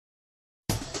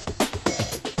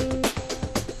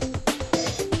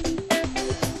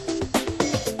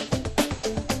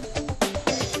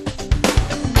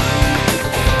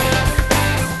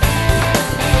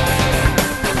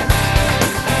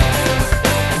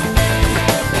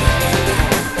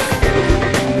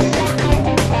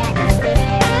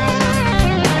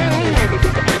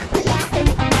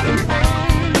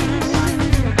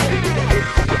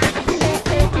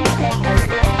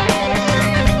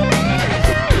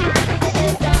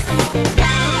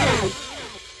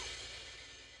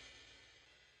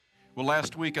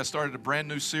Last week I started a brand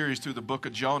new series through the book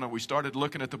of Jonah. We started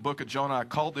looking at the book of Jonah. I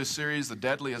called this series The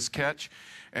Deadliest Catch.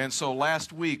 And so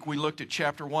last week we looked at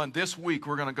chapter 1. This week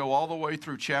we're going to go all the way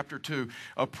through chapter 2,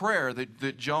 a prayer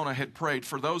that Jonah had prayed.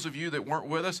 For those of you that weren't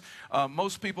with us,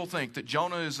 most people think that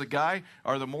Jonah is the guy,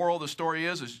 or the moral of the story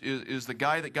is the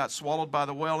guy that got swallowed by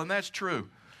the whale, and that's true.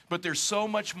 But there's so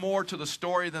much more to the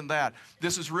story than that.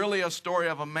 This is really a story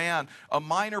of a man, a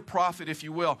minor prophet, if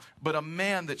you will, but a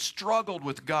man that struggled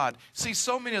with God. See,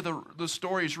 so many of the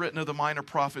stories written of the minor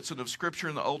prophets and of Scripture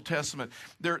in the Old Testament,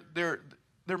 they're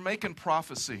making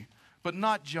prophecy, but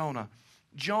not Jonah.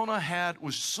 Jonah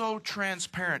was so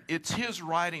transparent. It's his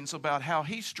writings about how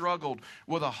he struggled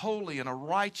with a holy and a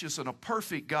righteous and a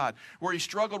perfect God, where he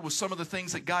struggled with some of the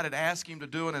things that God had asked him to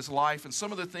do in his life and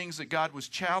some of the things that God was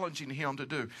challenging him to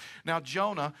do. Now,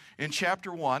 Jonah, in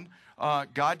chapter 1,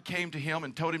 God came to him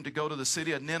and told him to go to the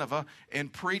city of Nineveh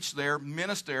and preach there,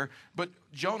 minister, but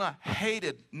Jonah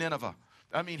hated Nineveh.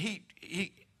 I mean,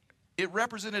 it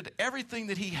represented everything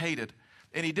that he hated.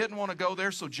 And he didn't want to go there,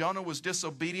 so Jonah was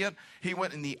disobedient. He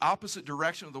went in the opposite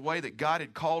direction of the way that God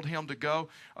had called him to go.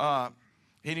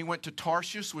 And he went to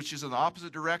Tarshish, which is in the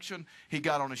opposite direction. He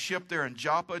got on a ship there in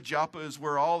Joppa. Joppa is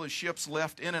where all the ships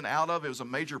left in and out of. It was a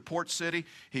major port city.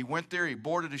 He went there. He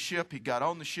boarded a ship. He got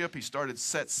on the ship. He started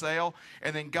set sail.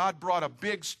 And then God brought a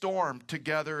big storm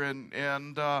together,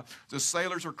 and the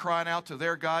sailors were crying out to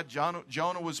their God.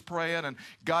 Jonah was praying, and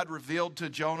God revealed to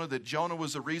Jonah that Jonah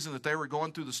was the reason that they were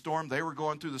going through the storm. They were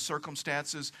going through the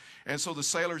circumstances. And so the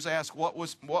sailors asked,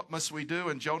 what must we do?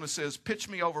 And Jonah says, pitch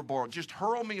me overboard. Just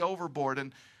hurl me overboard.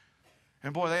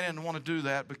 And boy, they didn't want to do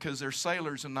that because they're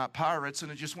sailors and not pirates,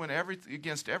 and it just went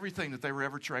against everything that they were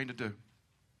ever trained to do.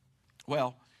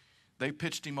 Well, they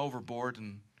pitched him overboard,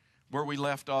 and where we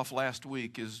left off last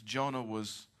week is Jonah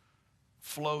was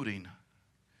floating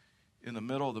in the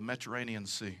middle of the Mediterranean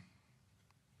Sea.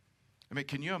 I mean,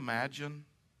 can you imagine?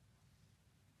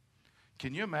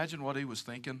 Can you imagine what he was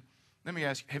thinking? Let me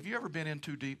ask you, have you ever been in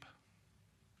too deep?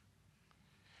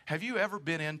 Have you ever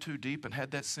been in too deep and had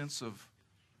that sense of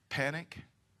panic,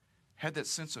 had that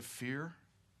sense of fear?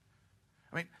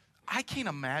 I mean, I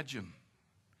cannot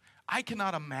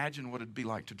imagine what it'd be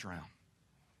like to drown.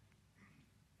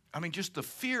 I mean, just the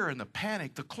fear and the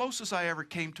panic. The closest I ever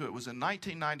came to it was in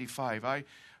 1995. I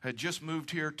had just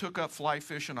moved here, took up fly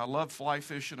fishing. I love fly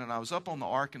fishing, and I was up on the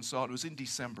Arkansas. It was in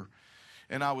December.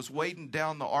 And I was wading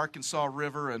down the Arkansas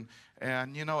River,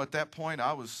 and you know, at that point,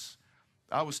 I was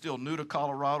still new to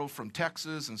Colorado from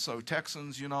Texas, and so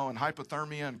Texans, you know, and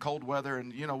hypothermia and cold weather,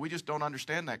 and, you know, we just don't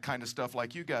understand that kind of stuff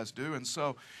like you guys do. And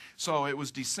so it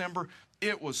was December.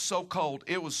 It was so cold.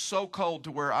 It was so cold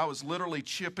to where I was literally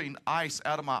chipping ice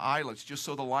out of my eyelets just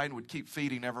so the line would keep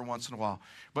feeding every once in a while.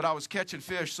 But I was catching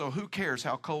fish, so who cares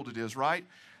how cold it is, right?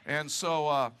 And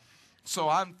so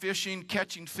I'm fishing,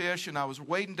 catching fish, and I was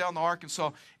wading down the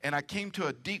Arkansas, and I came to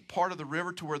a deep part of the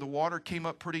river to where the water came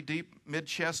up pretty deep,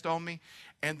 mid-chest on me,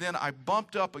 and then I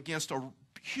bumped up against a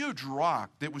huge rock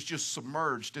that was just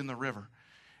submerged in the river.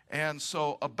 And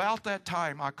so about that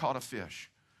time, I caught a fish.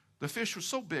 The fish was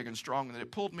so big and strong that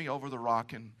it pulled me over the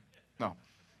rock, and no,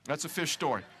 that's a fish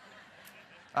story.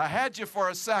 I had you for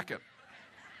a second.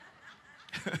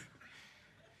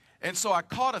 And so I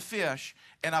caught a fish,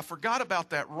 and I forgot about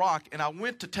that rock, and I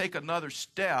went to take another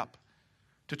step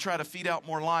to try to feed out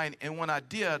more line. And when I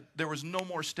did, there was no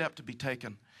more step to be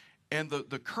taken. And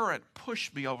the current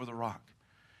pushed me over the rock.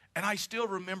 And I still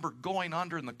remember going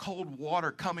under and the cold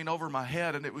water coming over my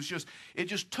head, and it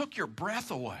just took your breath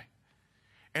away.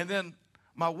 And then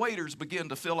my waders began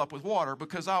to fill up with water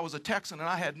because I was a Texan, and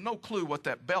I had no clue what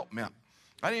that belt meant.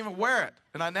 I didn't even wear it,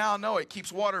 and I now know it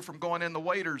keeps water from going in the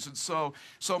waders. And so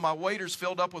my waders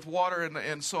filled up with water,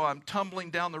 and so I'm tumbling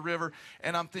down the river,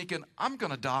 and I'm thinking, I'm going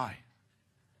to die.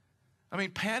 I mean,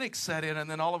 panic set in, and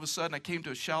then all of a sudden I came to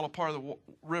a shallow part of the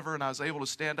river, and I was able to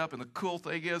stand up, and the cool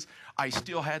thing is I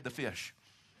still had the fish.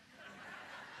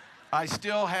 I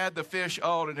still had the fish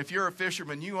on, and if you're a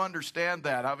fisherman, you understand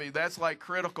that. I mean, that's like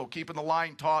critical, keeping the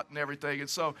line taut and everything. And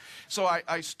so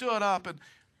I stood up,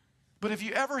 but have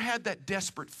you ever had that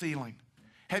desperate feeling?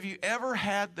 Have you ever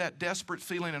had that desperate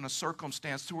feeling in a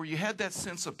circumstance to where you had that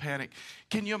sense of panic?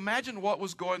 Can you imagine what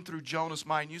was going through Jonah's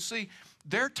mind? You see,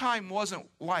 their time wasn't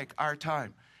like our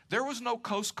time. There was no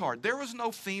Coast Guard. There was no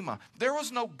FEMA. There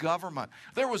was no government.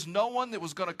 There was no one that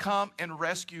was going to come and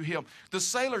rescue him. The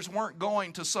sailors weren't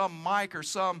going to some mic or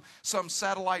some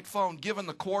satellite phone given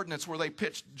the coordinates where they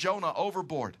pitched Jonah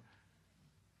overboard.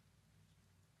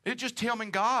 It's just him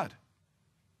and God.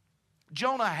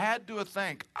 Jonah had to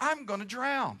think, I'm going to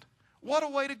drown. What a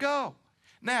way to go.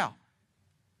 Now,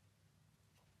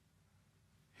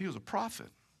 he was a prophet.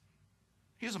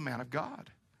 He was a man of God.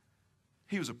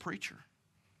 He was a preacher.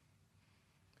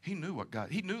 He knew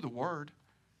he knew the word.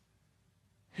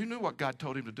 He knew what God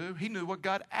told him to do. He knew what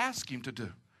God asked him to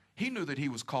do. He knew that he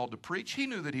was called to preach. He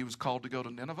knew that he was called to go to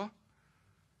Nineveh.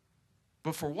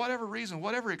 But for whatever reason,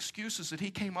 whatever excuses that he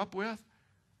came up with,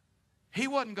 he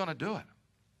wasn't going to do it.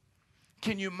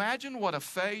 Can you imagine what a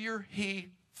failure he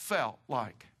felt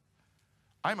like?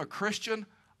 I'm a Christian.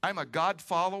 I'm a God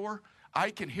follower. I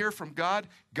can hear from God.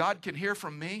 God can hear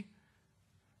from me.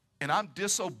 And I'm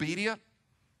disobedient.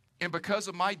 And because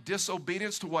of my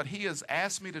disobedience to what he has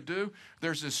asked me to do,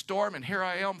 there's this storm, and here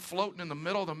I am floating in the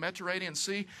middle of the Mediterranean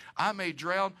Sea. I may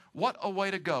drown. What a way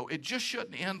to go. It just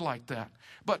shouldn't end like that.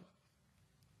 But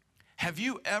have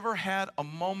you ever had a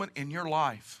moment in your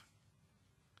life,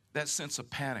 that sense of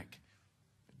panic,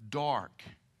 dark,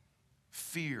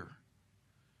 fear?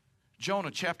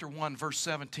 Jonah chapter 1 verse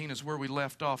 17 is where we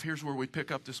left off. Here's where we pick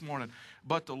up this morning.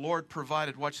 But the Lord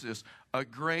provided, watch this, a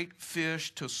great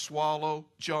fish to swallow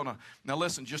Jonah. Now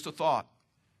listen, just a thought.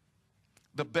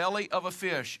 The belly of a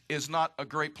fish is not a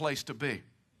great place to be.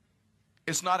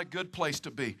 It's not a good place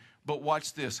to be. But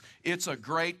watch this. It's a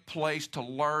great place to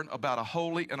learn about a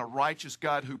holy and a righteous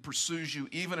God who pursues you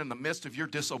even in the midst of your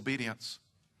disobedience.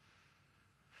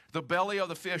 The belly of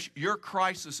the fish, your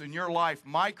crisis in your life,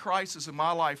 my crisis in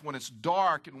my life, when it's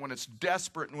dark and when it's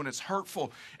desperate and when it's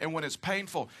hurtful and when it's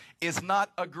painful, is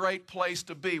not a great place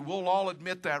to be. We'll all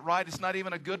admit that, right? It's not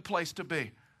even a good place to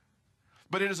be.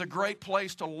 But it is a great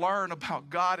place to learn about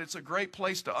God. It's a great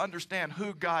place to understand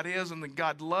who God is and that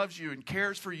God loves you and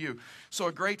cares for you. So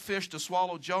a great fish to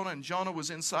swallow Jonah, and Jonah was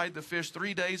inside the fish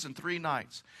 3 days and 3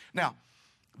 nights. Now,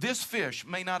 this fish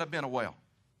may not have been a whale.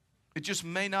 It just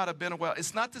may not have been a whale.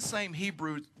 It's not the same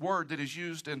Hebrew word that is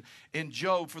used in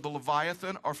Job for the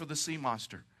Leviathan or for the sea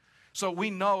monster. So we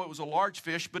know it was a large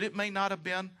fish, but it may not have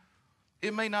been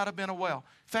a whale.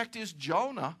 Fact is,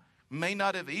 Jonah may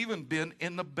not have even been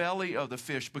in the belly of the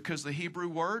fish, because the Hebrew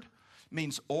word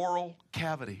means oral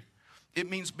cavity. It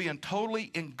means being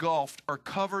totally engulfed or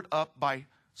covered up by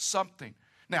something.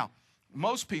 Now,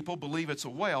 most people believe it's a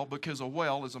whale because a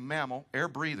whale is a mammal,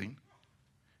 air-breathing.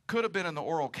 Could have been in the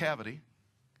oral cavity,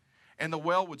 and the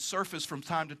whale would surface from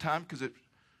time to time because it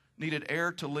needed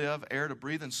air to live, air to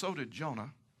breathe, and so did Jonah.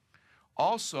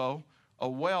 Also, a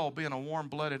whale, being a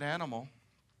warm-blooded animal,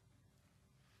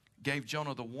 gave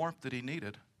Jonah the warmth that he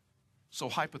needed, so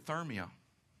hypothermia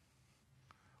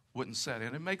wouldn't set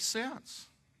in. It makes sense.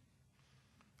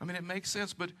 I mean, it makes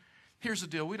sense, but here's the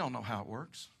deal. We don't know how it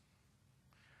works.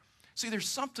 See, there's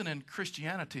something in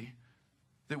Christianity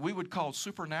that we would call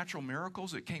supernatural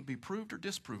miracles that can't be proved or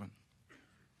disproven.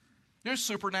 There's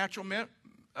supernatural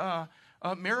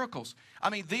miracles. I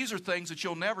mean, these are things that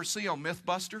you'll never see on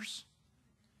Mythbusters.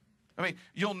 I mean,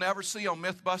 you'll never see on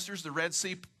Mythbusters the Red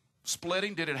Sea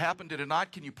splitting. Did it happen? Did it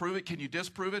not? Can you prove it? Can you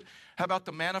disprove it? How about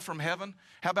the manna from heaven?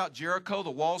 How about Jericho,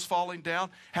 the walls falling down?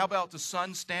 How about the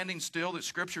sun standing still that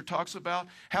Scripture talks about?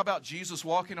 How about Jesus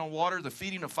walking on water, the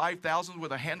feeding of 5,000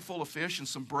 with a handful of fish and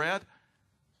some bread?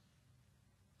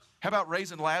 How about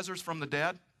raising Lazarus from the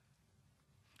dead?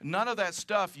 None of that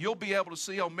stuff you'll be able to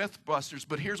see on Mythbusters,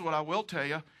 but here's what I will tell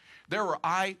you. There were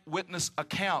eyewitness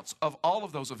accounts of all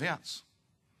of those events.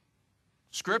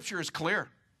 Scripture is clear.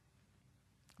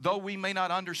 Though we may not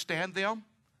understand them,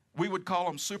 we would call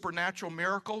them supernatural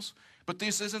miracles, but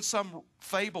this isn't some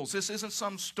fables. This isn't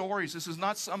some stories. This is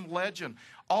not some legend.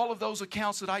 All of those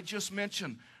accounts that I just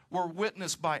mentioned were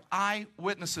witnessed by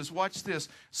eyewitnesses. Watch this.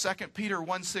 2 Peter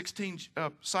 1:16,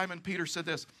 Simon Peter said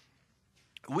this.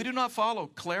 We do not follow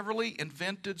cleverly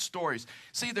invented stories.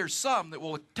 See, there's some that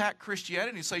will attack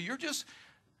Christianity and say, you're just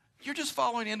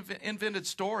following invented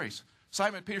stories.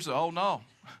 Simon Peter said, oh no.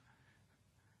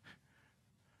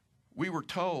 We were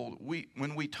told,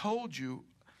 when we told you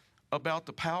about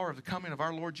the power of the coming of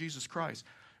our Lord Jesus Christ,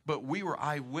 but we were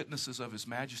eyewitnesses of his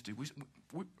majesty.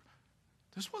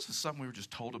 This wasn't something we were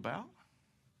just told about.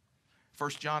 1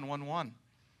 John 1:1,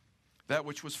 that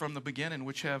which was from the beginning,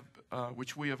 which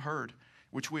we have heard,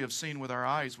 which we have seen with our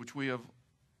eyes, which we have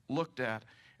looked at,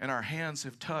 and our hands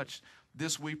have touched,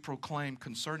 this we proclaim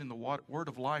concerning the word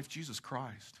of life, Jesus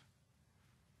Christ.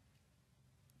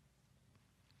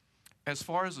 As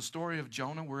far as the story of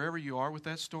Jonah, wherever you are with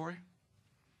that story,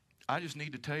 I just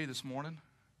need to tell you this morning,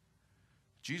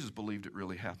 Jesus believed it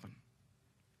really happened.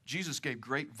 Jesus gave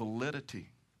great validity.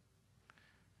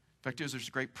 In fact, there's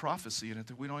great prophecy in it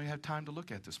that we don't even have time to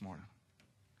look at this morning.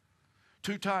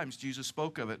 2 times Jesus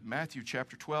spoke of it, Matthew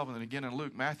chapter 12, and then again in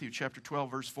Luke. Matthew chapter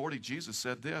 12, verse 40, Jesus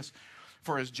said this,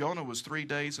 for as Jonah was 3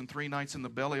 days and 3 nights in the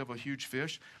belly of a huge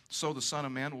fish, so the Son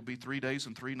of Man will be 3 days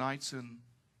and 3 nights in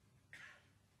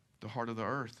the heart of the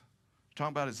earth.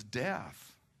 Talking about his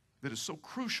death that is so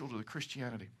crucial to the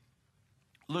Christianity.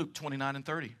 Luke 29 and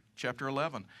 30, chapter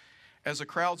 11. As the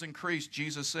crowds increased,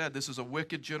 Jesus said, "This is a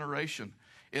wicked generation.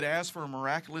 It asks for a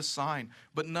miraculous sign,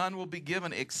 but none will be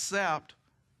given except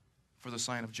for the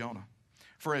sign of Jonah.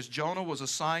 For as Jonah was a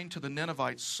sign to the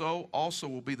Ninevites, so also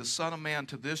will be the Son of Man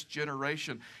to this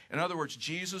generation." In other words,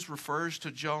 Jesus refers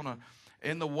to Jonah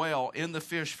in the whale, in the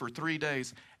fish for 3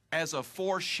 days, as a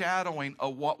foreshadowing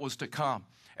of what was to come.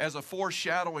 As a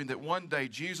foreshadowing that one day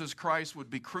Jesus Christ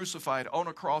would be crucified on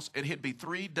a cross and he'd be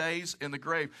 3 days in the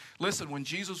grave. Listen, when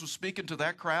Jesus was speaking to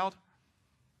that crowd,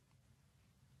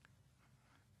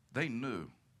 they knew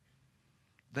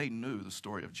the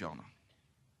story of Jonah.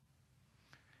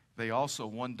 They also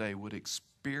one day would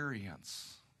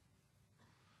experience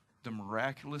the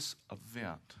miraculous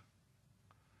event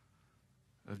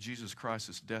of Jesus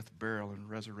Christ's death, burial, and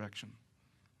resurrection.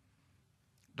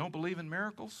 Don't believe in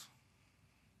miracles?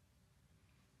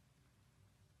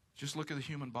 Just look at the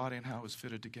human body and how it was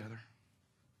fitted together.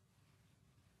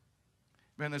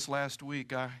 Man, this last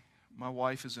week, my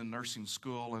wife is in nursing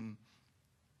school, and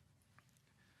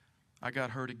I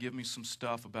got her to give me some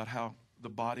stuff about how the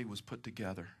body was put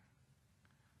together.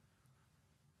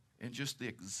 And just the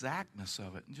exactness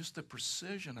of it, and just the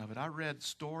precision of it. I read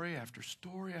story after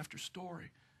story after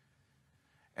story.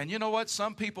 And you know what?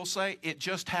 Some people say it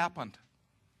just happened.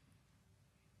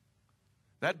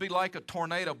 That'd be like a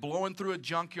tornado blowing through a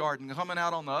junkyard and coming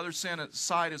out on the other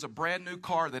side is a brand new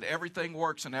car that everything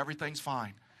works and everything's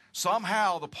fine.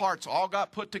 Somehow the parts all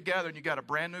got put together and you got a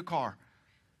brand new car.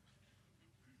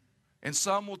 And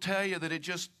some will tell you that it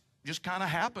just kind of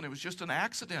happened. It was just an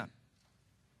accident.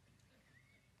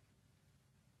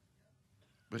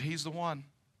 But he's the one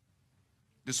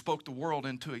that spoke the world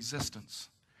into existence.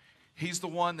 He's the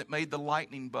one that made the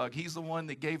lightning bug. He's the one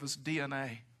that gave us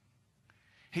DNA.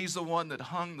 He's the one that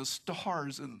hung the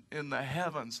stars in the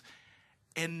heavens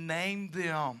and named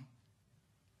them.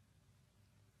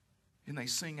 And they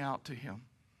sing out to him.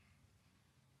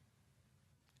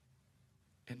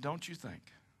 And don't you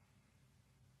think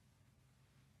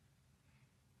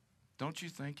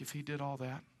if he did all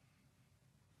that,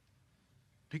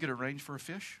 he could arrange for a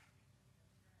fish?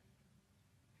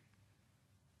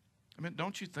 I mean,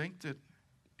 don't you think that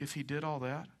if he did all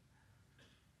that,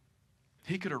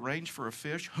 he could arrange for a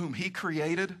fish whom he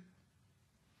created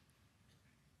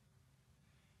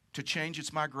to change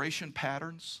its migration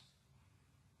patterns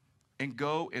and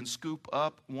go and scoop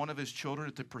up one of his children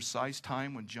at the precise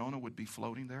time when Jonah would be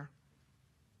floating there?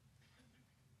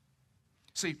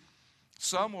 See,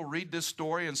 some will read this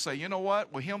story and say, you know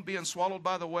what? Well, him being swallowed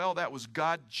by the whale, that was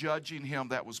God judging him.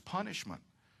 That was punishment.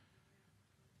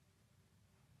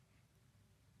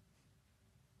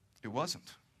 It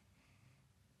wasn't.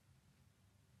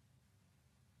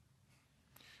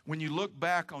 When you look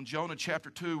back on Jonah chapter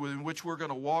 2, in which we're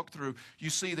going to walk through, you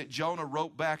see that Jonah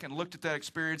wrote back and looked at that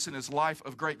experience in his life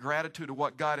of great gratitude to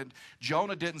what God had.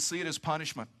 Jonah didn't see it as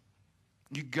punishment.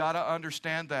 You got to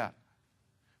understand that.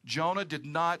 Jonah did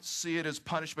not see it as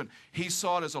punishment. He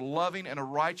saw it as a loving and a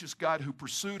righteous God who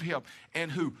pursued him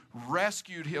and who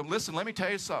rescued him. Listen, let me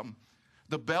tell you something.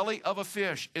 The belly of a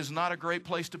fish is not a great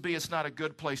place to be. It's not a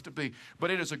good place to be.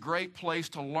 But it is a great place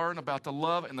to learn about the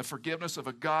love and the forgiveness of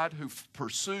a God who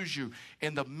pursues you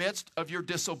in the midst of your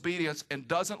disobedience and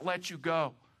doesn't let you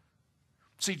go.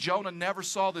 See, Jonah never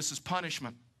saw this as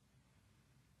punishment.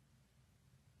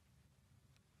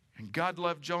 And God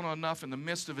loved Jonah enough in the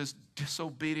midst of his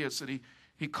disobedience that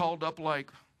he called up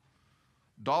like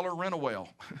dollar rent-a-whale.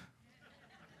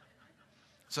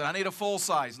 Said, I need a full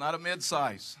size, not a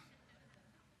mid-size.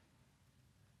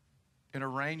 And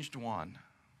arranged one.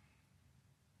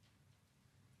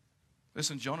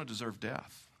 Listen, Jonah deserved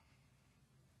death.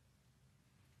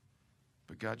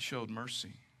 But God showed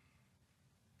mercy.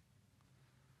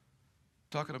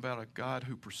 Talking about a God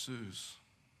who pursues.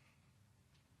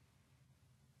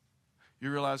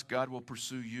 You realize God will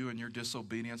pursue you in your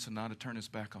disobedience and not to turn his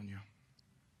back on you.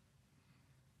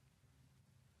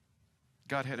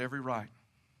 God had every right.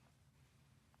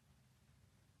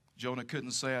 Jonah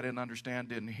couldn't say, I didn't understand,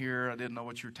 didn't hear, I didn't know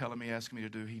what you were telling me, asking me to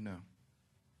do. He knew.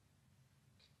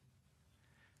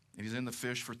 And he's in the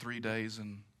fish for 3 days,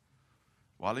 and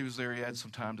while he was there, he had some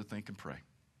time to think and pray.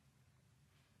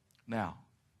 Now,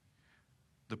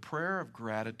 the prayer of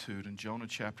gratitude in Jonah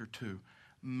chapter 2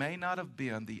 may not have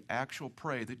been the actual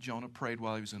prayer that Jonah prayed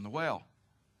while he was in the whale.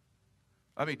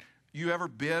 I mean, you ever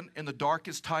been in the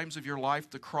darkest times of your life,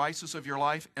 the crisis of your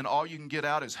life, and all you can get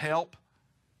out is help?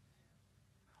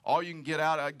 All you can get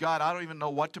out, God, I don't even know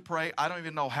what to pray. I don't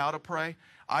even know how to pray.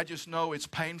 I just know it's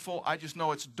painful. I just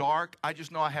know it's dark. I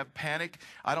just know I have panic.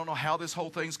 I don't know how this whole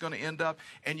thing's going to end up.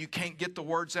 And you can't get the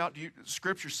words out.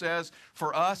 Scripture says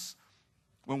for us,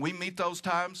 when we meet those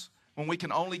times, when we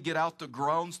can only get out the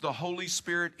groans, the Holy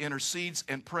Spirit intercedes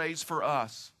and prays for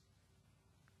us.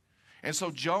 And so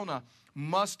Jonah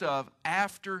must have,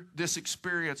 after this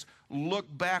experience,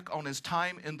 looked back on his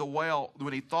time in the whale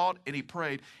when he thought and he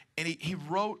prayed, and he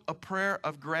wrote a prayer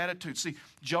of gratitude. See,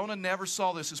 Jonah never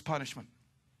saw this as punishment.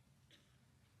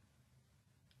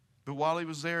 But while he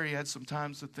was there, he had some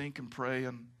times to think and pray.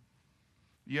 And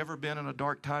you ever been in a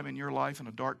dark time in your life, in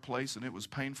a dark place, and it was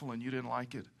painful and you didn't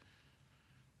like it?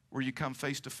 Where you come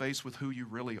face to face with who you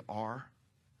really are?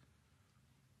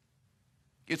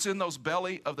 It's in those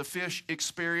belly of the fish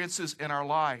experiences in our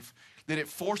life that it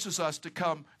forces us to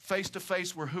come face to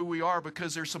face with who we are,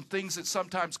 because there's some things that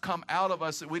sometimes come out of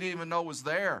us that we didn't even know was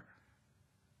there.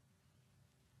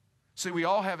 See, we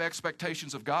all have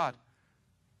expectations of God.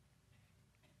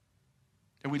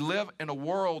 And we live in a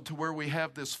world to where we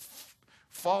have this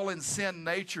fallen sin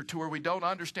nature to where we don't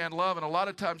understand love. And a lot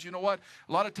of times, you know what?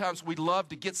 A lot of times we love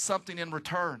to get something in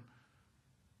return.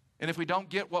 And if we don't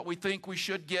get what we think we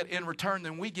should get in return,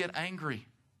 then we get angry.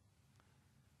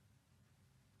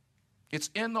 It's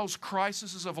in those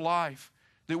crises of life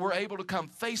that we're able to come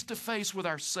face to face with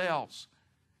ourselves,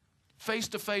 face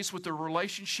to face with the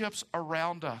relationships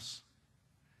around us.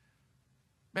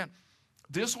 Man,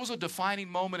 this was a defining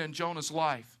moment in Jonah's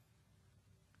life.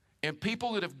 And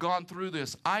people that have gone through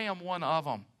this, I am one of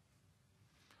them.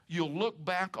 You'll look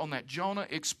back on that Jonah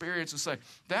experience and say,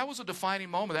 that was a defining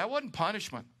moment. That wasn't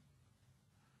punishment.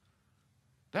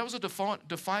 That was a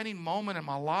defining moment in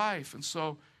my life. And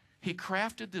so he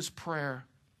crafted this prayer,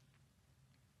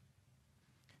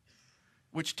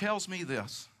 which tells me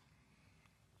this.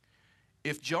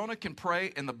 If Jonah can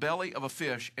pray in the belly of a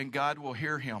fish and God will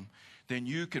hear him, then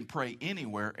you can pray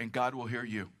anywhere and God will hear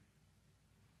you.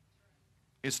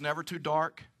 It's never too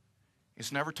dark.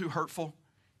 It's never too hurtful.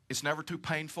 It's never too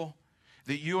painful.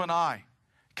 That you and I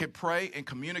can pray and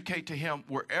communicate to him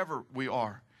wherever we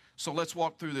are. So let's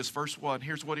walk through this. Verse 1,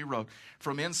 here's what he wrote.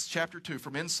 Chapter 2,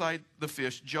 from inside the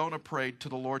fish, Jonah prayed to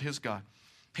the Lord his God.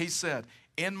 He said,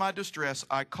 in my distress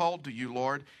I called to you,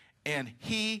 Lord, and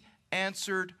he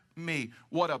answered me.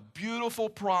 What a beautiful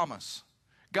promise.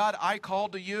 God, I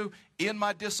called to you in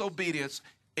my disobedience,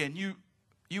 and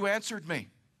you answered me.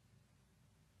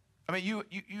 I mean,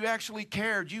 you actually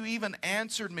cared. You even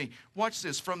answered me. Watch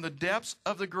this. From the depths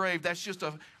of the grave, that's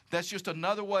just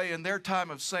another way in their time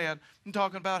of saying, I'm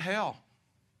talking about hell.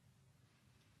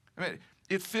 I mean,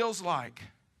 it feels like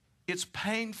it's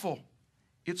painful.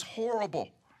 It's horrible.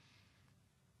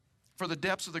 For the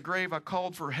depths of the grave, I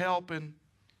called for help, and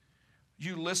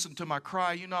you listened to my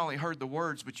cry. You not only heard the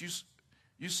words, but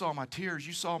you saw my tears.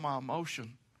 You saw my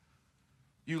emotion.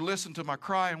 You listened to my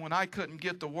cry, and when I couldn't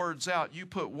get the words out, you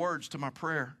put words to my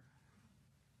prayer,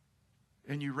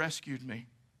 and you rescued me.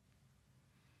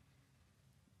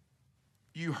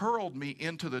 You hurled me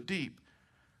into the deep.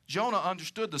 Jonah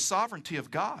understood the sovereignty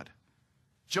of God.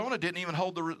 Jonah didn't even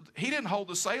hold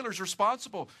the sailors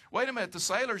responsible. Wait a minute, the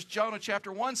sailors, Jonah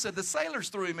chapter 1 said the sailors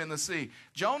threw him in the sea.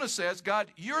 Jonah says, God,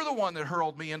 you're the one that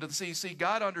hurled me into the sea. See,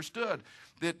 Jonah understood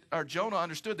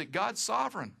that God's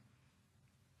sovereign.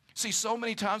 See, so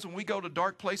many times when we go to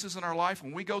dark places in our life,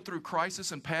 when we go through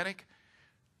crisis and panic,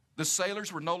 the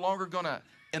sailors were no longer going to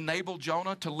enable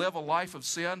Jonah to live a life of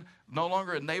sin, no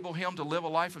longer enable him to live a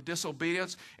life of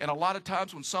disobedience. And a lot of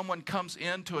times when someone comes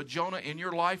into a Jonah in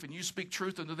your life and you speak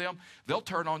truth into them, they'll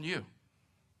turn on you.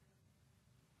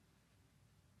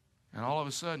 And all of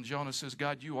a sudden, Jonah says,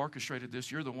 God, you orchestrated this.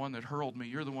 You're the one that hurled me.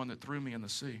 You're the one that threw me in the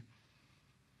sea.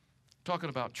 Talking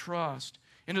about trust.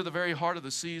 Into the very heart of the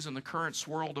seas, and the current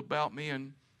swirled about me,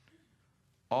 and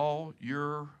all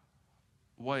your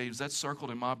waves. That's circled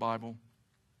in my Bible.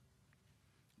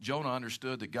 Jonah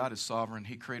understood that God is sovereign.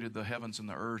 He created the heavens and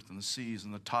the earth and the seas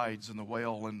and the tides and the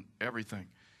whale and everything.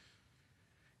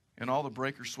 And all the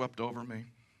breakers swept over me.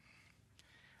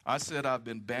 I said, I've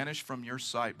been banished from your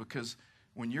sight, because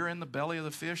when you're in the belly of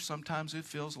the fish, sometimes it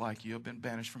feels like you have been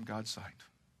banished from God's sight.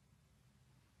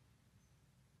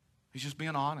 He's just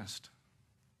being honest.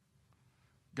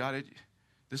 God,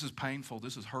 this is painful,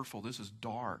 this is hurtful, this is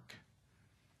dark.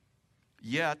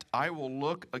 Yet I will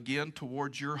look again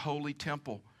towards your holy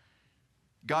temple.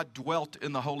 God dwelt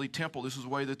in the holy temple. This is the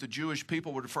way that the Jewish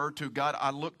people would refer to God.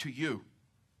 I look to you.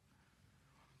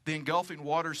 The engulfing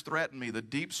waters threatened me. The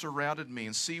deep surrounded me,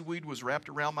 and seaweed was wrapped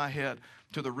around my head.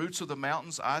 To the roots of the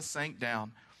mountains I sank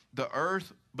down. The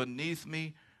earth beneath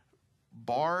me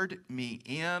barred me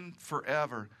in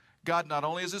forever. God, not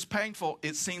only is this painful,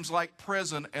 it seems like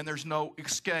prison and there's no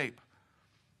escape.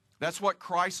 That's what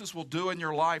crisis will do in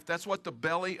your life. That's what the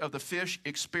belly of the fish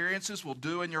experiences will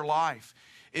do in your life.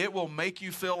 It will make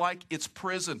you feel like it's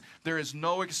prison. There is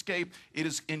no escape. It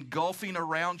is engulfing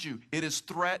around you. It is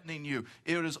threatening you.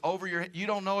 It is over your head. You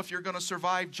don't know if you're going to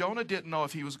survive. Jonah didn't know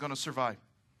if he was going to survive.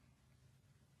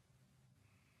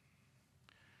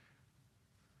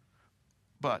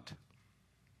 But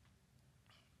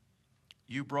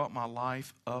you brought my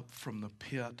life up from the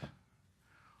pit.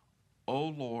 O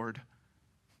Lord,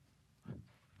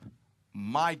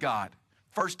 my God.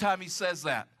 First time he says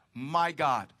that, my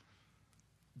God.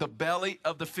 The belly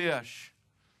of the fish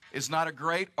is not a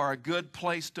great or a good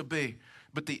place to be,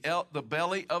 but the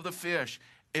belly of the fish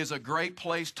is a great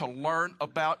place to learn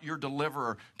about your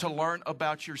deliverer, to learn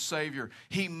about your Savior.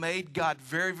 He made God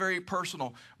very, very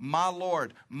personal. My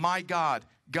Lord, my God.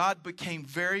 God became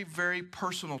very, very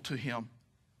personal to him.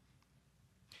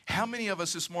 How many of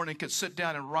us this morning could sit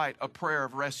down and write a prayer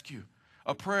of rescue?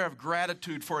 A prayer of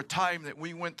gratitude for a time that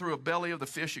we went through a belly of the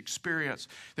fish experience,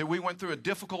 that we went through a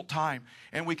difficult time,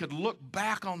 and we could look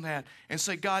back on that and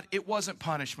say, God, it wasn't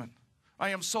punishment. I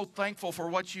am so thankful for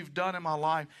what you've done in my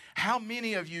life. How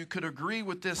many of you could agree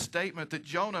with this statement that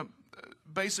Jonah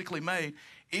basically made,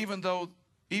 even though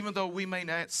we may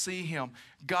not see him?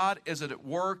 God is at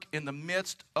work in the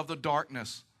midst of the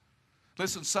darkness.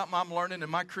 Listen, something I'm learning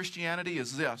in my Christianity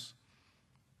is this,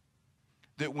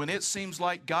 that when it seems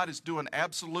like God is doing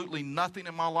absolutely nothing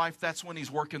in my life, that's when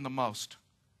he's working the most.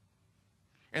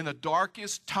 In the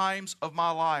darkest times of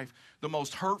my life, the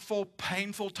most hurtful,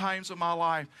 painful times of my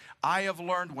life, I have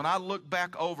learned when I look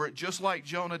back over it, just like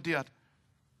Jonah did,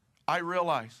 I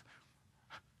realize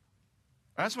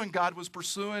that's when God was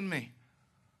pursuing me.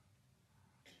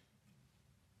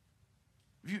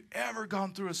 Have you ever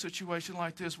gone through a situation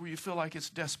like this where you feel like it's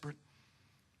desperate?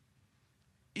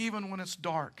 Even when it's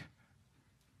dark,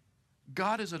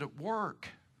 God is at work.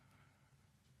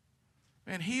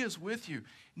 And he is with you.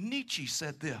 Nietzsche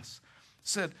said this,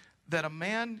 said that a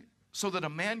man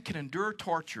can endure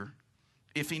torture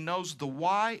if he knows the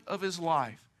why of his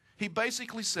life. He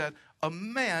basically said a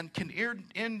man can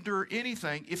endure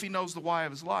anything if he knows the why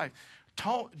of his life.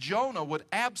 Jonah would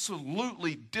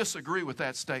absolutely disagree with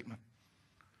that statement.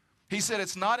 He said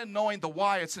it's not in knowing the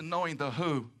why, it's in knowing the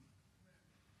who.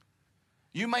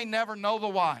 You may never know the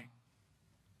why.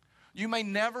 You may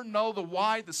never know the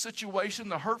why, the situation,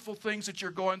 the hurtful things that you're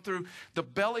going through, the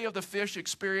belly of the fish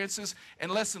experiences.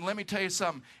 And listen, let me tell you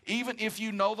something. Even if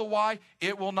you know the why,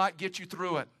 it will not get you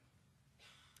through it.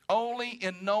 Only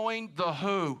in knowing the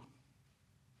who.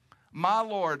 My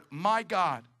Lord, my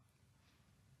God.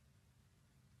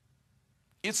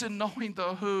 It's in knowing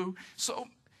the who.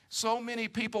 So many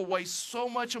people waste so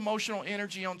much emotional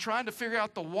energy on trying to figure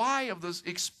out the why of this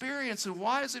experience and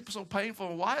why is it so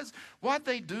painful? Why'd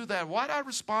they do that? Why'd I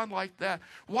respond like that?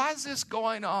 Why is this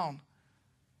going on?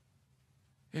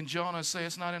 And Jonah say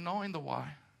it's not in knowing the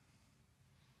why.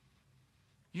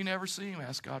 You never see him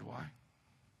ask God why.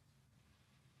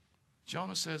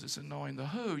 Jonah says it's in knowing the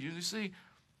who. You see,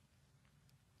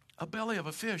 a belly of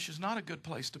a fish is not a good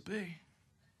place to be.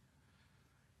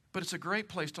 But it's a great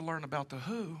place to learn about the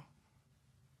who.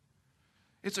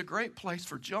 It's a great place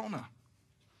for Jonah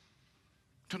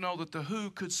to know that the who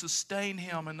could sustain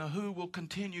him and the who will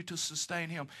continue to sustain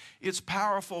him. It's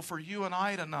powerful for you and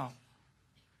I to know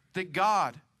that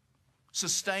God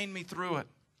sustained me through it.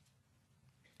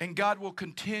 And God will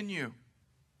continue.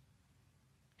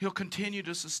 He'll continue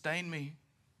to sustain me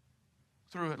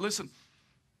through it. Listen,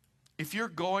 if you're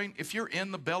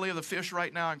in the belly of the fish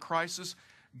right now in crisis,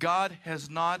 God has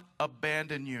not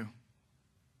abandoned you.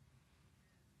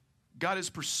 God is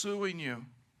pursuing you.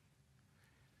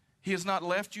 He has not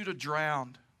left you to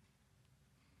drown.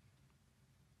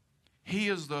 He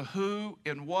is the who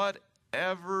in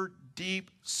whatever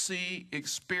deep sea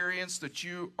experience that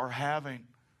you are having.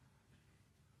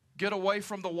 Get away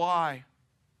from the why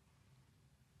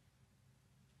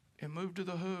and move to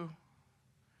the who.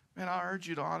 Man, I urge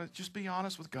you to just be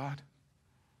honest with God.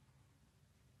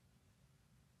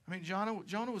 I mean,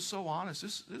 Jonah was so honest.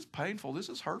 This is painful. This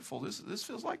is hurtful. This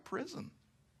feels like prison.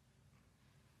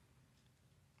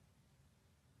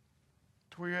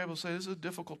 To where you're able to say, this is a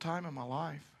difficult time in my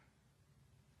life.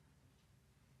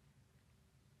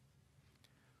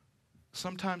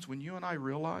 Sometimes when you and I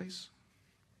realize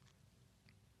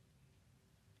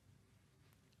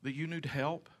that you need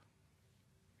help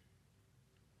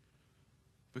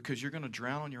because you're going to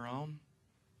drown on your own,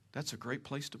 that's a great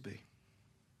place to be.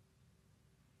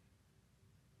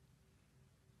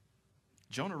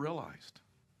 Jonah realized,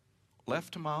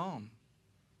 left to my own,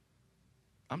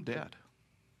 I'm dead.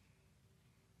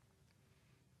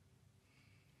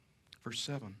 Verse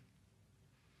 7.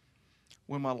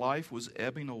 When my life was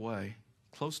ebbing away,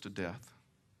 close to death,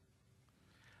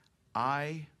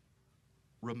 I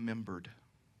remembered.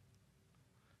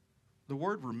 The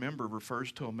word remember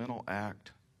refers to a mental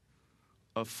act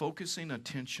of focusing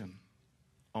attention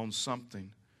on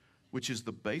something which is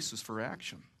the basis for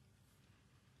action.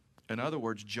 In other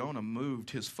words, Jonah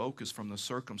moved his focus from the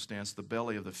circumstance, the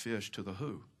belly of the fish, to the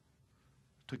who?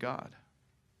 To God.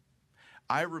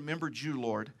 I remembered you,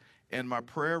 Lord, and my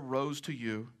prayer rose to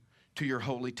you, to your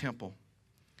holy temple.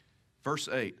 Verse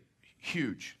 8,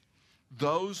 huge.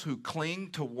 Those who cling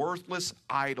to worthless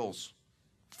idols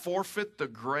forfeit the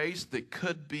grace that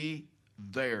could be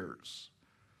theirs.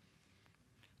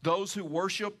 Those who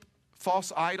worship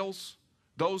false idols,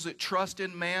 those that trust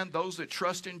in man, those that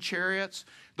trust in chariots,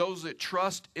 those that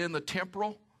trust in the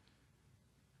temporal,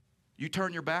 you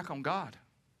turn your back on God.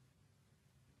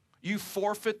 You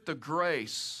forfeit the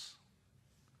grace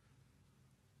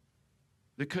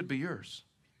that could be yours.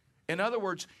 In other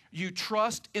words, you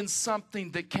trust in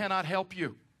something that cannot help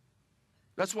you.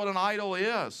 That's what an idol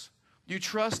is. You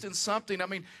trust in something. I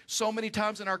mean, so many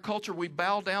times in our culture we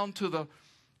bow down to the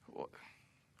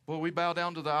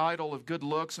idol of good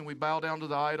looks, and we bow down to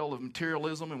the idol of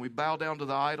materialism, and we bow down to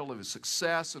the idol of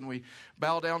success, and we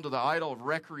bow down to the idol of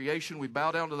recreation, we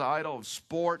bow down to the idol of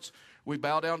sports, we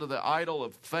bow down to the idol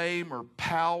of fame or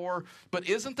power. But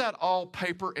isn't that all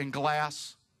paper and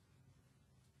glass?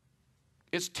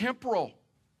 It's temporal.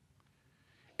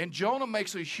 And Jonah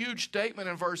makes a huge statement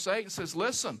in verse 8 and says,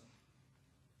 listen,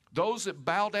 those that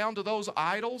bow down to those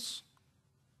idols,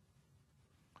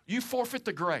 you forfeit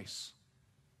the grace.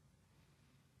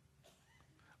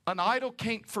 An idol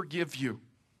can't forgive you.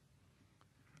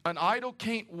 An idol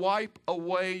can't wipe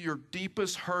away your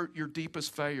deepest hurt, your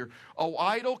deepest failure. An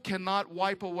idol cannot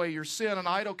wipe away your sin. An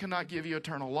idol cannot give you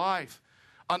eternal life.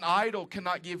 An idol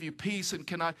cannot give you peace and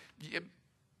cannot give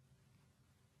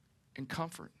and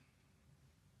comfort.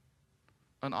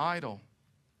 An idol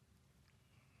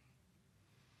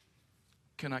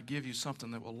cannot give you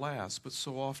something that will last, but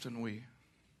so often we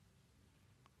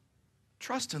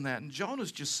trust in that. And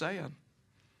Jonah's just saying,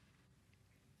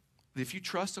 if you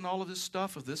trust in all of this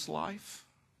stuff of this life,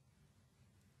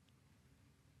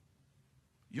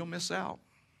 you'll miss out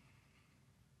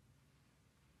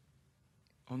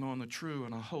on knowing the true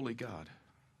and a holy God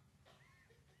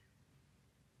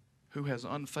who has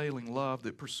unfailing love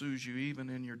that pursues you even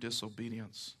in your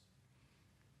disobedience,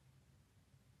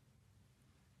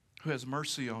 who has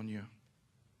mercy on you,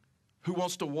 who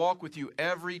wants to walk with you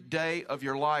every day of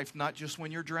your life, not just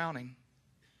when you're drowning,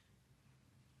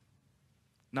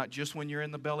 not just when you're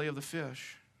in the belly of the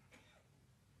fish.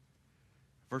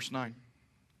 Verse 9.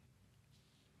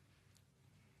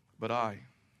 But I,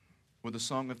 with a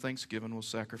song of thanksgiving, will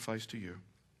sacrifice to you.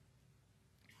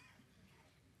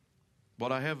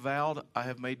 What I have vowed, I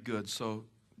have made good. So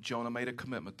Jonah made a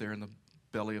commitment there in the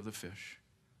belly of the fish.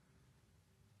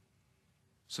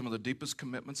 Some of the deepest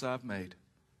commitments I've made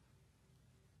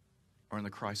are in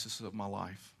the crisis of my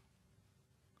life,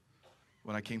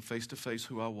 when I came face to face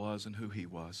who I was and who he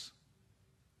was.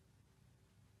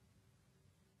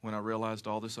 When I realized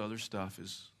all this other stuff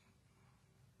is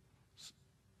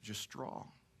just straw.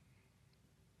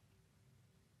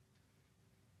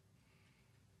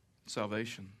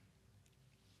 Salvation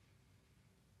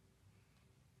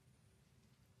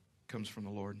comes from the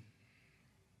Lord.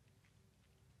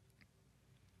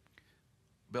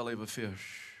 Belly of a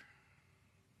fish.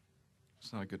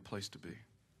 It's not a good place to be.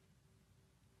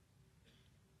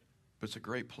 But it's a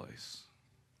great place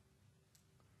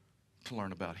to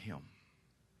learn about him.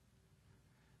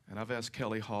 And I've asked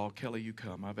Kelly Hall, Kelly, you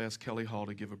come. I've asked Kelly Hall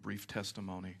to give a brief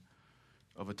testimony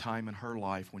of a time in her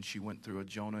life when she went through a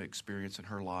Jonah experience in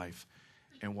her life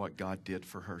and what God did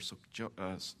for her. So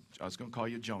I was going to call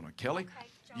you Jonah. Kelly, okay,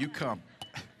 Jonah. You come.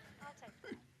 I'll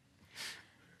take it.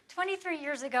 23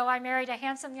 years ago, I married a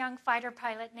handsome young fighter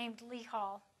pilot named Lee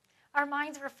Hall. Our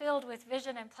minds were filled with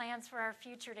vision and plans for our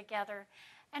future together.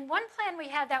 And one plan we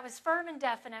had that was firm and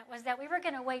definite was that we were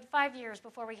going to wait 5 years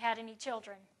before we had any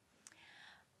children.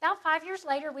 About 5 years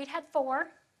later, we'd had 4.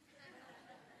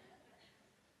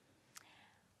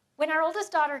 When our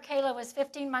oldest daughter, Kayla, was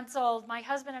 15 months old, my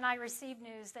husband and I received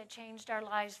news that changed our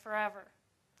lives forever.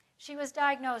 She was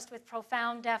diagnosed with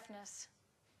profound deafness.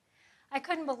 I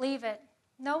couldn't believe it.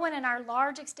 No one in our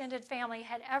large extended family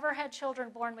had ever had children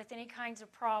born with any kinds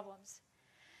of problems.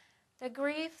 The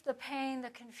grief, the pain, the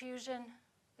confusion,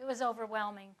 it was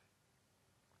overwhelming.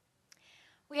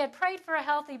 We had prayed for a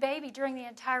healthy baby during the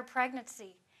entire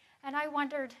pregnancy, and I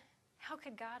wondered, how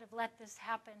could God have let this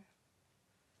happen?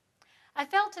 I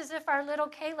felt as if our little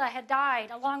Kayla had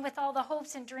died, along with all the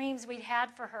hopes and dreams we'd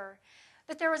had for her.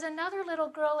 But there was another little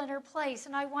girl in her place,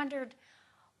 and I wondered,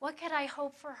 what could I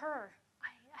hope for her?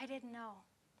 I didn't know.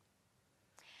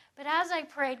 But as I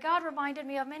prayed, God reminded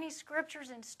me of many scriptures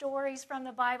and stories from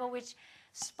the Bible which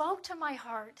spoke to my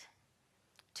heart.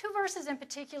 2 verses in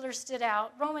particular stood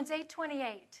out. Romans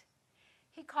 8:28.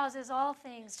 He causes all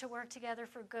things to work together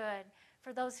for good,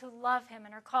 for those who love him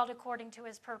and are called according to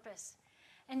his purpose.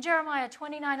 And Jeremiah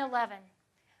 29:11.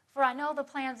 For I know the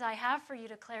plans I have for you,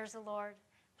 declares the Lord,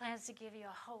 plans to give you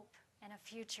a hope and a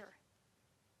future.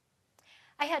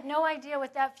 I had no idea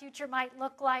what that future might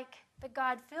look like, but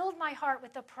God filled my heart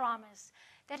with the promise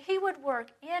that he would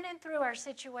work in and through our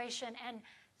situation and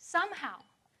somehow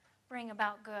bring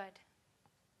about good.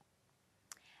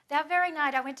 That very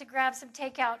night, I went to grab some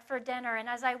takeout for dinner, and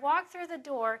as I walked through the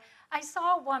door, I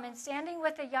saw a woman standing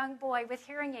with a young boy with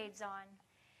hearing aids on.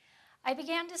 I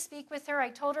began to speak with her. I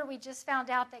told her we just found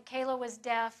out that Kayla was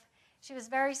deaf. She was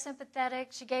very sympathetic.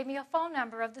 She gave me a phone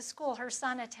number of the school her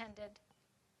son attended.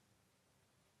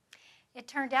 It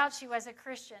turned out she was a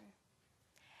Christian.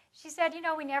 She said,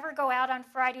 we never go out on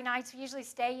Friday nights. We usually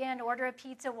stay in, order a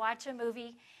pizza, watch a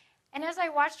movie. And as I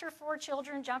watched her 4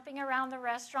 children jumping around the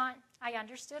restaurant, I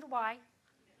understood why.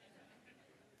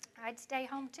 I'd stay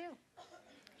home too.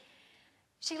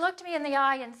 She looked me in the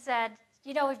eye and said,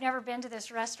 we've never been to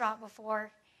this restaurant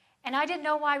before, and I didn't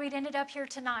know why we'd ended up here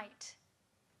tonight.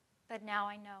 But now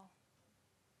I know.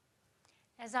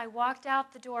 As I walked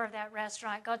out the door of that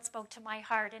restaurant, God spoke to my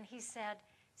heart, and he said,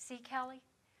 see, Kelly,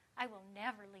 I will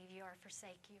never leave you or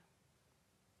forsake you.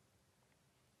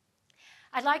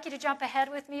 I'd like you to jump ahead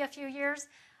with me a few years.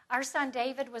 Our son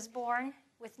David was born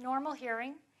with normal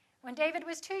hearing. When David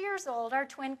was 2 years old, our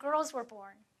twin girls were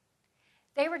born.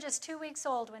 They were just 2 weeks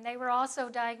old when they were also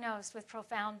diagnosed with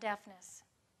profound deafness.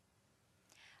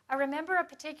 I remember a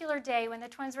particular day when the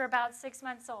twins were about 6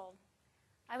 months old.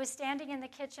 I was standing in the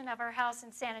kitchen of our house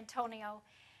in San Antonio,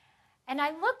 and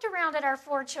I looked around at our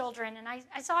 4 children, and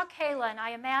I saw Kayla, and I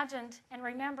imagined and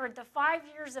remembered the 5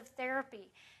 years of therapy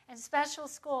and special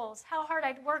schools, how hard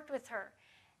I'd worked with her,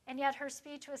 and yet her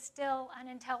speech was still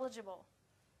unintelligible.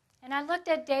 And I looked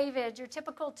at David, your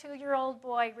typical 2-year-old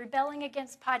boy, rebelling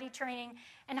against potty training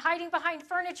and hiding behind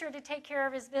furniture to take care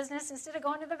of his business instead of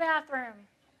going to the bathroom.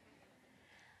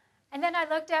 And then I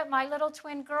looked at my little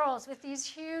twin girls with these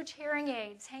huge hearing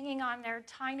aids hanging on their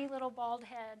tiny little bald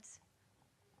heads.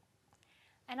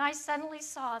 And I suddenly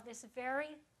saw this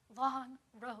very long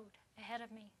road ahead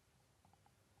of me.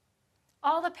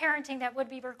 All the parenting that would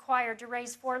be required to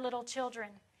raise 4 little children,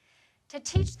 to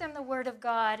teach them the Word of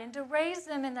God, and to raise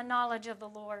them in the knowledge of the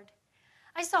Lord.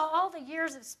 I saw all the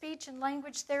years of speech and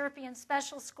language therapy in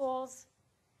special schools.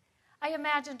 I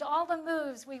imagined all the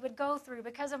moves we would go through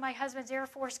because of my husband's Air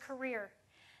Force career.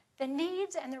 The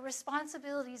needs and the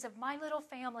responsibilities of my little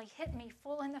family hit me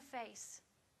full in the face.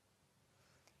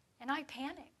 And I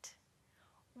panicked.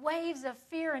 Waves of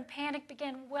fear and panic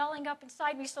began welling up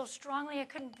inside me so strongly I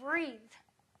couldn't breathe.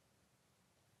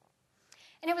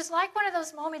 And it was like one of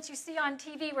those moments you see on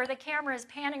TV where the camera is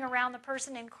panning around the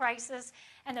person in crisis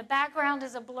and the background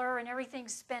is a blur and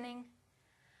everything's spinning.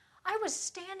 I was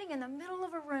standing in the middle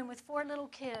of a room with 4 little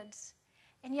kids,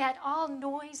 and yet all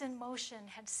noise and motion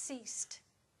had ceased.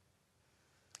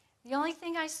 The only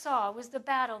thing I saw was the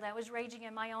battle that was raging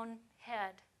in my own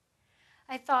head.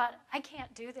 I thought, I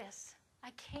can't do this. I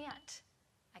can't.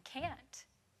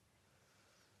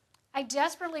 I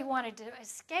desperately wanted to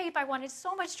escape. I wanted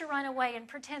so much to run away and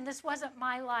pretend this wasn't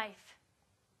my life.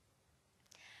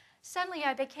 Suddenly,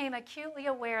 I became acutely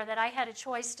aware that I had a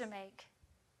choice to make.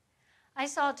 I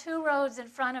saw 2 roads in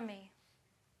front of me.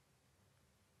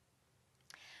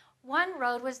 One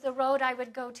road was the road I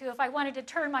would go to if I wanted to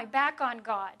turn my back on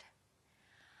God.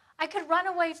 I could run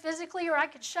away physically or I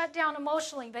could shut down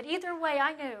emotionally, but either way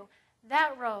I knew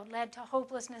that road led to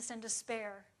hopelessness and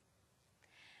despair.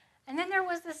 And then there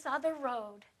was this other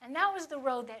road, and that was the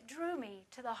road that drew me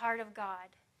to the heart of God.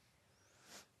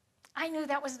 I knew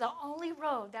that was the only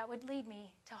road that would lead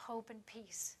me to hope and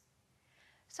peace.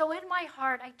 So in my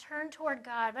heart, I turned toward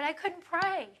God, but I couldn't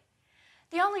pray.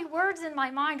 The only words in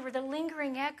my mind were the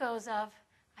lingering echoes of,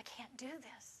 I can't do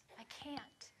this. I can't.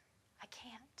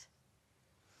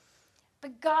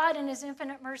 But God, in his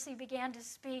infinite mercy, began to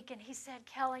speak, and he said,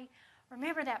 Kelly,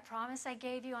 remember that promise I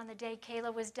gave you on the day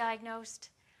Kayla was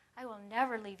diagnosed? I will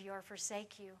never leave you or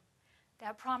forsake you.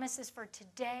 That promise is for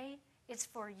today, it's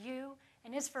for you,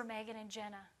 and it's for Megan and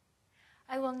Jenna.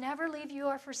 I will never leave you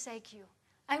or forsake you.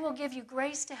 I will give you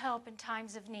grace to help in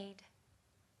times of need.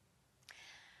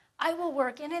 I will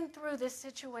work in and through this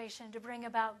situation to bring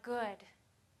about good.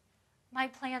 My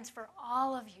plans for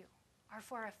all of you are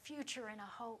for a future and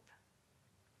a hope.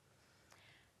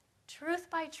 Truth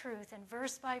by truth and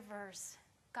verse by verse,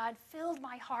 God filled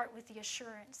my heart with the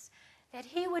assurance that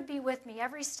he would be with me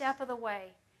every step of the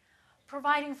way,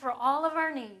 providing for all of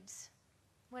our needs,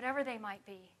 whatever they might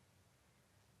be.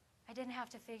 I didn't have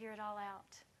to figure it all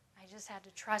out. I just had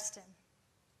to trust him.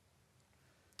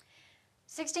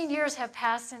 16 years have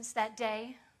passed since that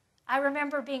day. I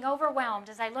remember being overwhelmed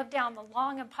as I looked down the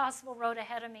long, impossible road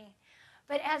ahead of me.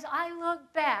 But as I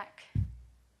look back,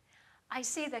 I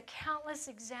see the countless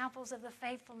examples of the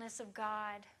faithfulness of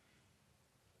God.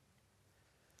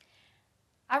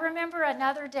 I remember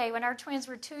another day when our twins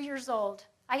were 2 years old.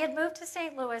 I had moved to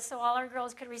St. Louis so all our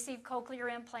girls could receive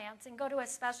cochlear implants and go to a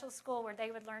special school where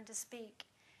they would learn to speak.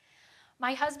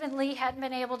 My husband, Lee, hadn't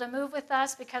been able to move with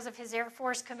us because of his Air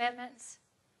Force commitments.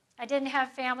 I didn't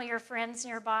have family or friends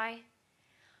nearby.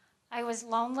 I was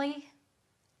lonely,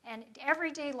 and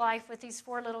everyday life with these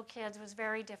 4 little kids was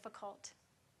very difficult.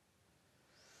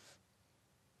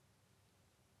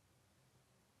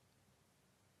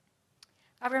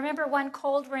 I remember one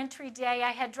cold, wintry day,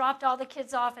 I had dropped all the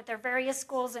kids off at their various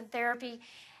schools and therapy,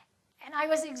 and I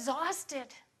was exhausted.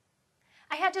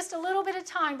 I had just a little bit of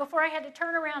time before I had to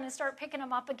turn around and start picking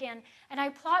them up again, and I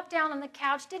plopped down on the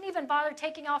couch, didn't even bother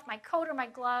taking off my coat or my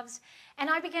gloves, and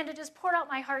I began to just pour out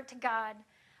my heart to God.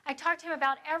 I talked to him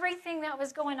about everything that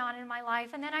was going on in my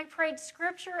life, and then I prayed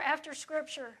scripture after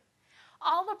scripture,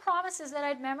 all the promises that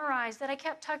I'd memorized that I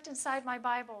kept tucked inside my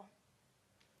Bible.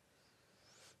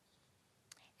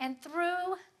 And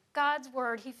through God's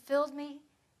word, he filled me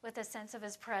with a sense of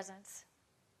his presence.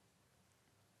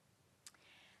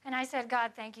 And I said,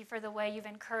 God, thank you for the way you've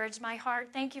encouraged my heart.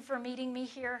 Thank you for meeting me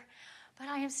here. But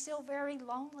I am still very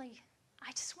lonely.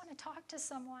 I just want to talk to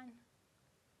someone.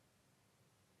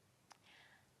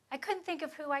 I couldn't think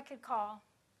of who I could call,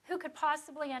 who could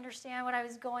possibly understand what I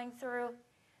was going through,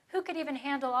 who could even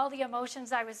handle all the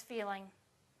emotions I was feeling.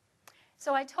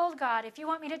 So I told God, if you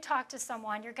want me to talk to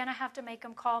someone, you're going to have to make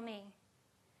them call me.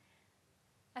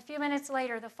 A few minutes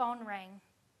later, the phone rang.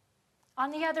 On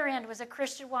the other end was a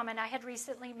Christian woman I had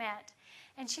recently met,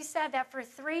 and she said that for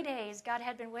 3 days, God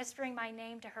had been whispering my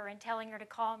name to her and telling her to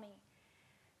call me.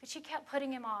 But she kept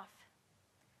putting him off.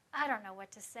 I don't know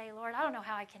what to say, Lord. I don't know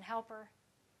how I can help her.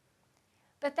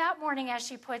 But that morning, as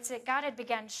she puts it, God had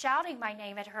begun shouting my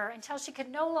name at her until she could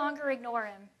no longer ignore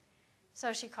him.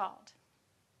 So she called.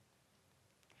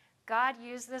 God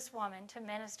used this woman to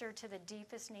minister to the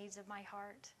deepest needs of my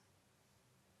heart.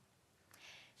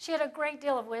 She had a great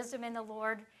deal of wisdom in the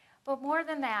Lord, but more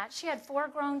than that, she had 4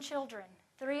 grown children,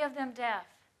 3 of them deaf.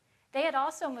 They had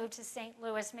also moved to St.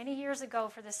 Louis many years ago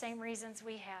for the same reasons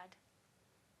we had.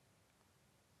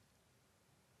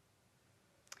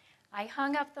 I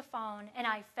hung up the phone and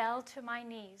I fell to my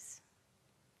knees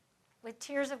with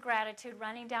tears of gratitude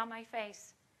running down my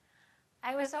face.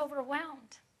 I was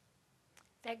overwhelmed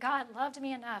that God loved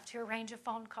me enough to arrange a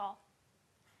phone call,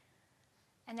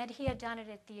 and that he had done it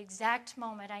at the exact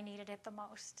moment I needed it the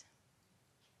most.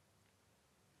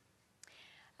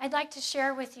 I'd like to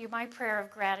share with you my prayer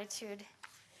of gratitude.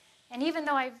 And even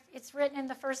though it's written in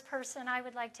the first person, I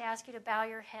would like to ask you to bow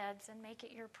your heads and make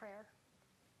it your prayer.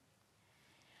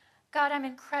 God, I'm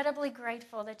incredibly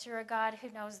grateful that you're a God who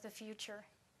knows the future.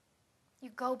 You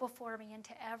go before me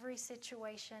into every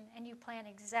situation, and you plan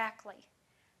exactly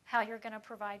how you're going to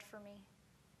provide for me.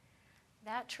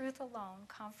 That truth alone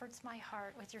comforts my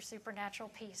heart with your supernatural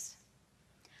peace.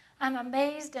 I'm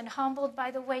amazed and humbled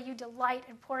by the way you delight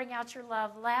in pouring out your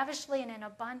love lavishly and in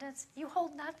abundance. You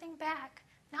hold nothing back,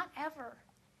 not ever.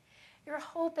 Your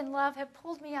hope and love have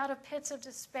pulled me out of pits of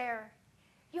despair.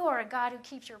 You are a God who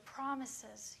keeps your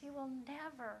promises. You will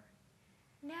never,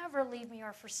 never leave me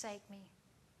or forsake me.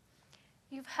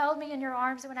 You've held me in your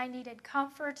arms when I needed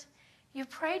comfort. You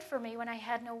prayed for me when I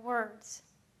had no words.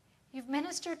 You've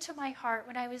ministered to my heart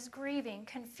when I was grieving,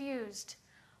 confused,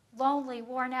 lonely,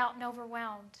 worn out, and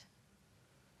overwhelmed.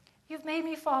 You've made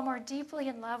me fall more deeply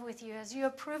in love with you as you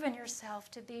have proven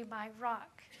yourself to be my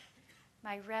rock,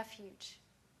 my refuge,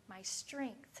 my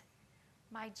strength,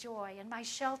 my joy, and my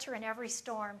shelter in every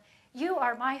storm. You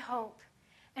are my hope,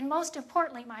 and most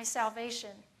importantly, my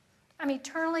salvation. I'm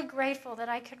eternally grateful that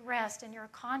I could rest in your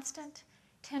constant,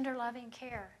 tender, loving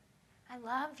care. I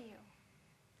love you.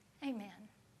 Amen.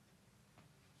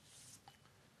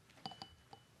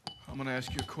 I'm going to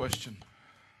ask you a question.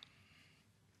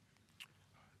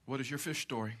 What is your fish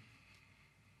story?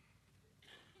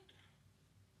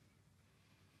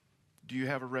 Do you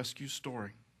have a rescue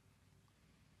story?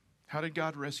 How did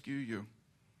God rescue you?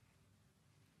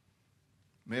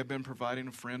 May have been providing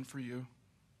a friend for you.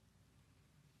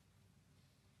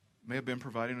 May have been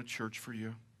providing a church for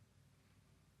you.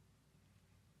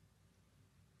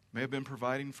 May have been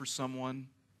providing for someone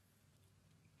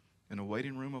in a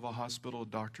waiting room of a hospital, a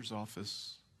doctor's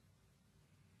office.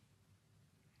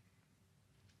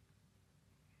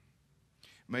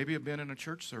 Maybe have been in a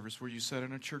church service where you sat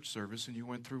in a church service and you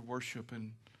went through worship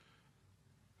and,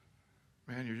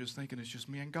 man, you're just thinking it's just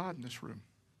me and God in this room.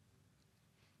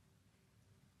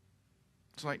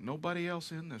 It's like nobody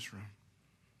else in this room.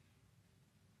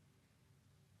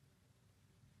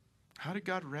 How did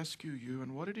God rescue you,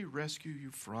 and what did He rescue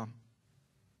you from?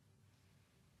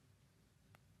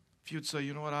 If you'd say,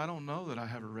 you know what, I don't know that I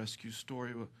have a rescue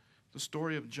story, but the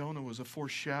story of Jonah was a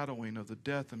foreshadowing of the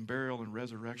death and burial and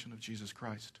resurrection of Jesus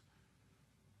Christ.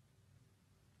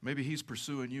 Maybe He's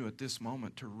pursuing you at this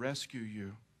moment to rescue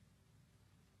you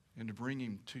and to bring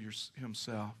Him to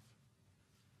Himself.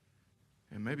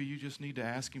 And maybe you just need to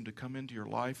ask Him to come into your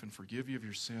life and forgive you of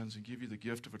your sins and give you the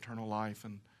gift of eternal life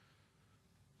and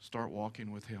start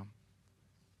walking with Him.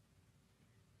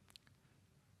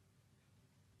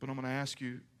 But I'm going to ask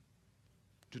you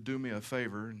to do me a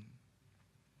favor.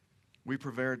 We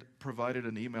provided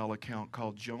an email account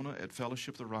called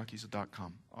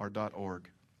jonah@fellowshiptherockies.com or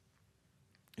 .org.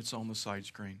 It's on the side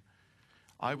screen.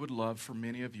 I would love for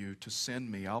many of you to send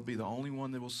me. I'll be the only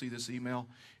one that will see this email.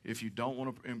 If you don't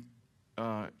want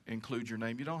to include your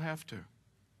name, you don't have to.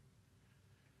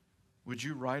 Would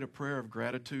you write a prayer of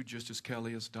gratitude just as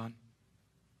Kelly has done?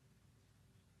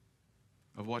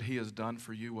 Of what he has done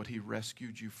for you, what he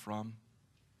rescued you from?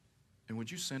 And would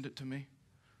you send it to me?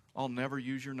 I'll never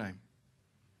use your name.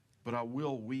 But I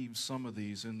will weave some of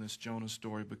these in this Jonah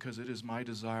story because it is my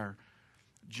desire.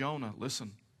 Jonah,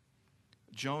 listen,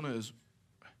 Jonah is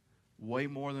way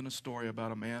more than a story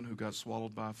about a man who got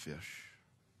swallowed by a fish.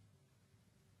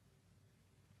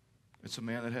 It's a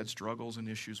man that had struggles and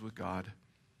issues with God,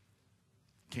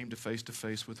 came to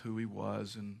face with who he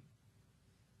was, and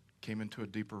came into a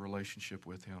deeper relationship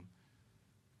with him.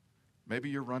 Maybe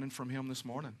you're running from him this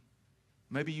morning.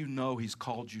 Maybe you know he's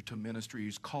called you to ministry.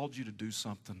 He's called you to do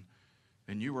something.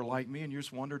 And you were like me and you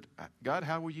just wondered, God,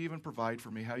 how will you even provide for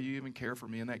me? How will you even care for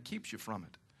me? And that keeps you from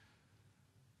it.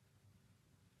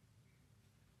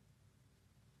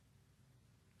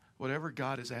 Whatever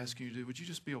God is asking you to do, would you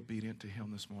just be obedient to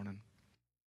him this morning?